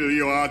until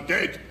you are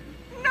dead.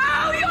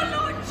 No, Your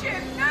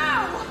Lordship,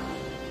 no!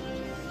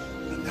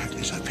 And that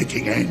is a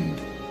fitting end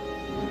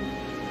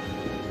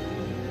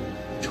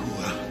to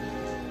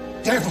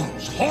a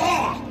devil's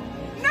whore!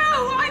 No,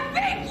 I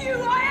beg you,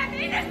 I am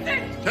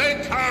innocent!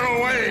 Take her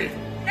away!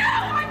 No,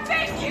 I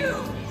beg you!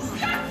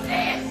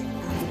 Justice!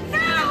 No,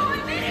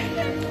 I'm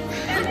innocent!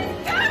 Let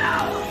it go!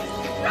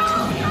 No,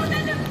 don't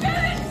let them do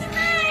it to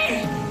me!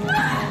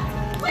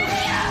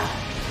 William!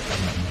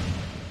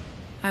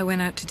 I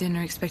went out to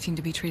dinner expecting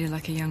to be treated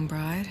like a young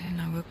bride,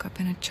 and I woke up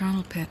in a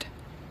charnel pit.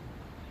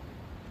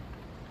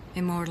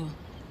 Immortal.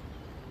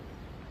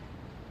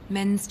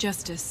 Men's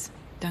justice,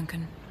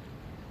 Duncan.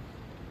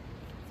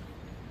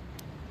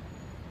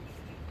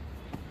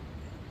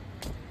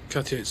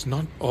 Katya, it's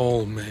not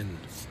all men.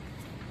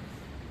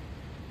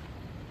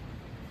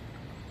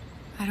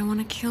 I don't want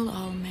to kill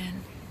all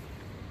men.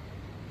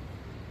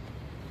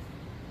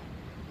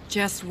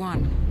 Just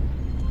one.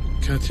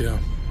 Katya.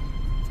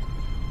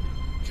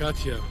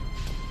 Katya.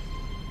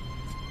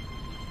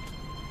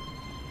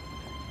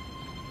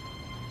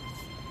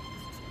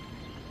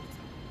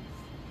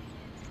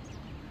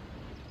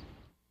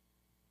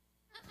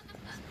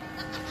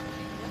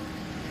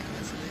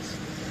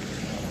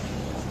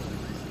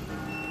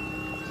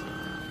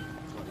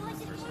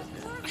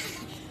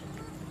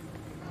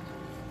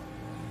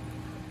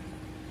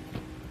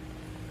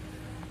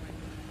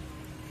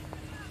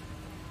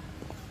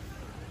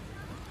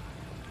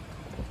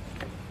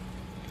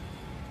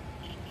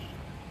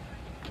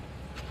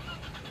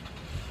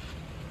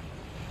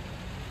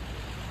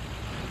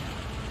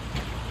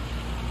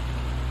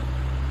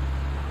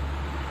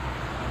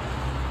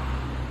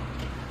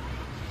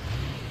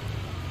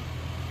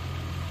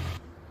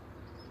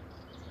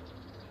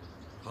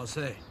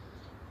 Jose,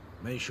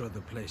 make sure the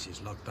place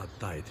is locked up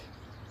tight.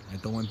 I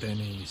don't want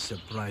any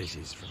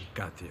surprises from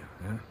Katia,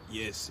 huh?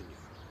 Yes, senor.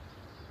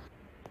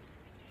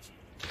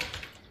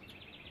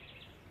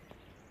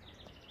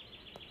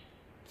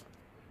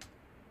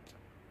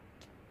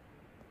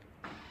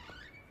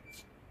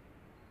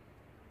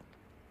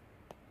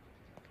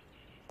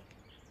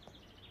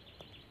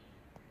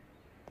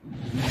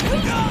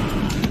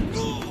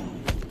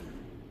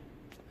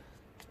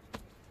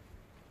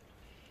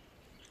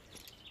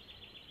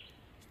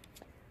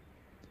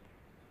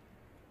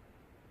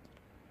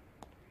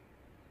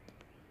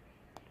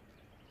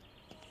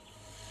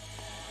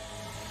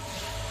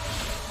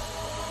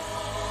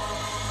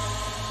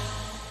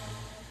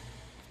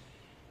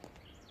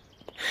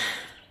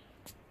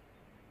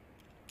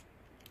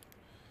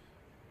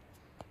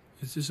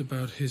 Is this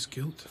about his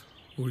guilt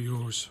or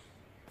yours?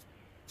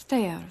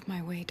 Stay out of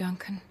my way,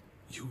 Duncan.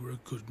 You were a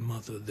good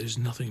mother. There's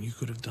nothing you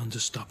could have done to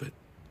stop it.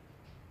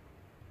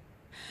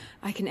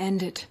 I can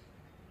end it.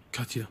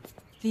 Katya,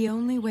 The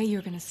only way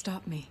you're gonna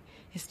stop me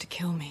is to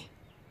kill me.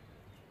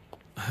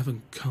 I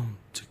haven't come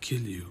to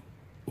kill you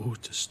or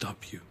to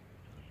stop you.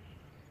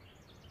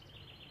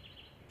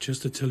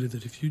 Just to tell you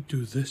that if you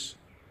do this,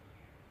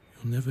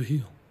 you'll never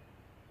heal.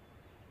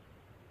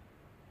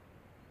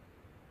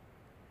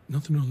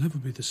 Nothing will ever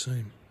be the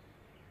same.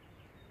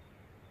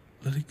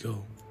 Let it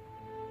go.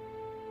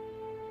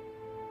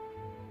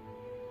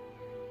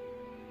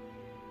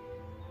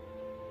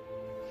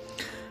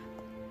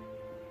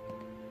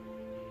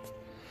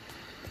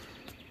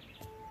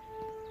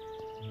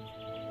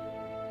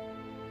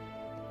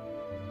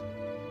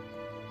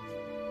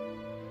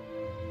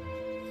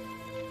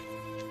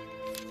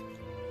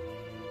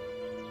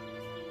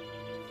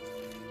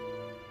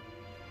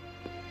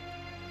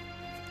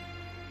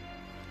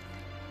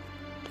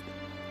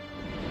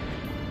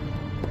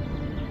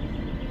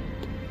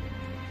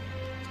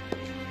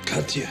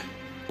 Katya.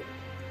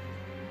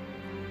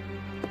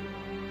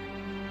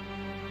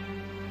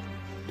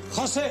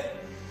 Jose!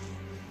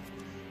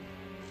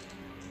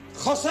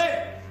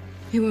 Jose!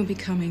 He won't be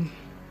coming.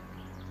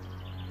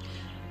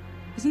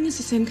 Isn't this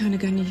the same kind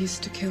of gun you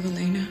used to kill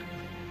Elena?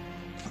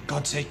 For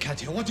God's sake,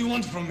 Katya, what do you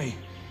want from me?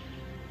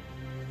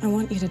 I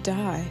want you to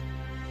die.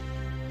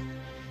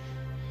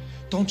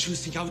 Don't you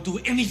think I would do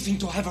anything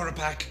to have her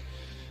back?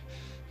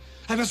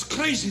 I was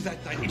crazy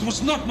that night. It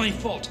was not my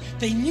fault.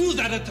 They knew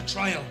that at the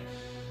trial.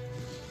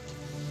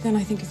 Then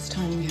I think it's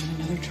time we had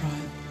another trial.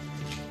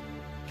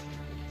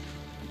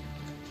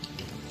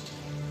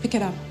 Pick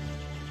it up.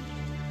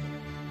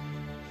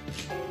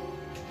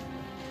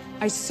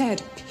 I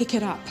said, pick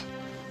it up.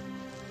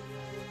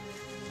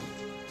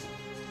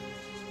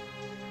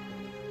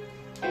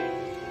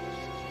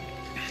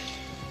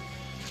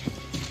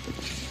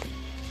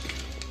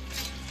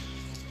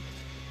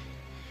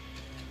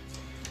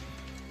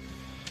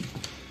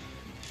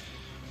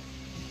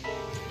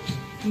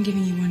 I'm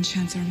giving you one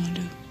chance,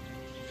 Armando.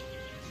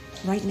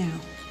 Right now,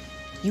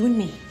 you and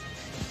me.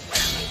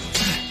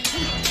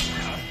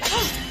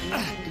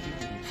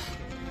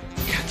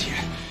 Katya,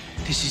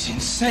 this is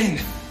insane.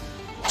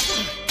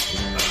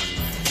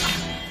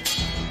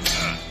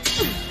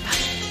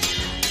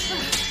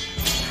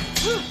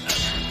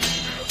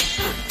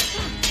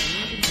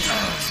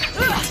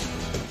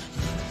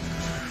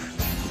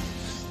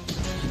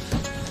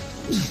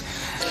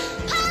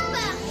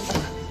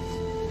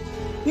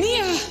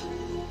 Mia!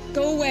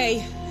 Go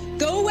away!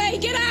 Go away!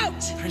 Get out!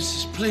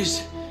 Princess,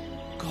 please.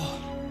 Go.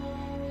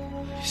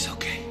 It's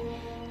okay.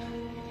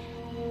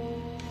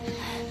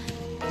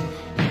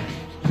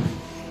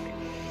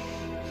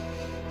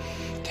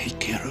 Take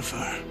care of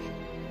her.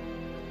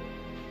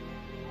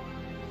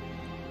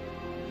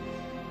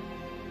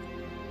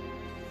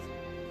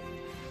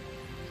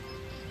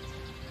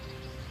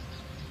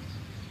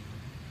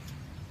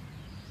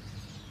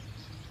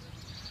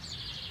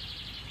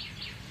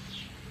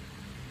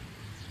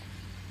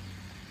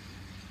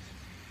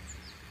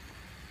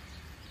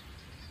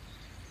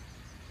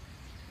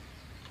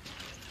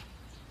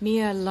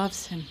 Mia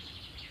loves him.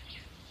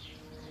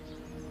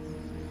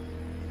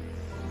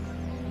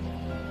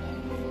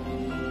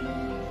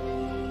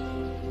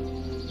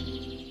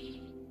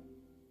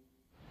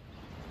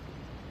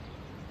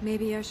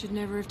 Maybe I should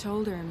never have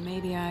told her.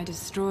 Maybe I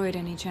destroyed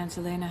any chance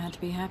Elena had to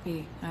be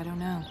happy. I don't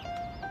know.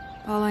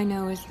 All I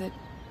know is that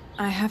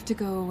I have to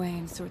go away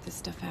and sort this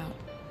stuff out.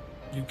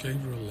 You gave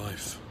her a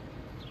life.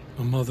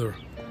 A mother.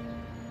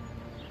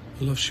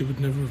 A love she would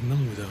never have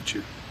known without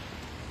you.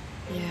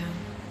 Yeah.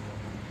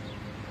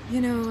 You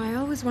know, I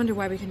always wonder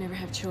why we can never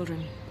have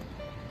children.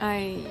 I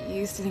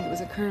used to think it was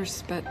a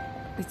curse, but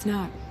it's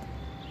not.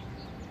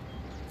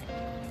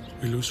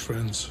 We lose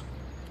friends.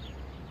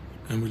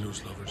 And we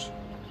lose lovers.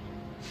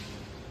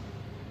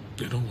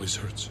 It always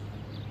hurts.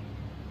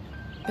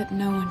 But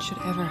no one should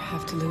ever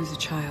have to lose a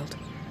child.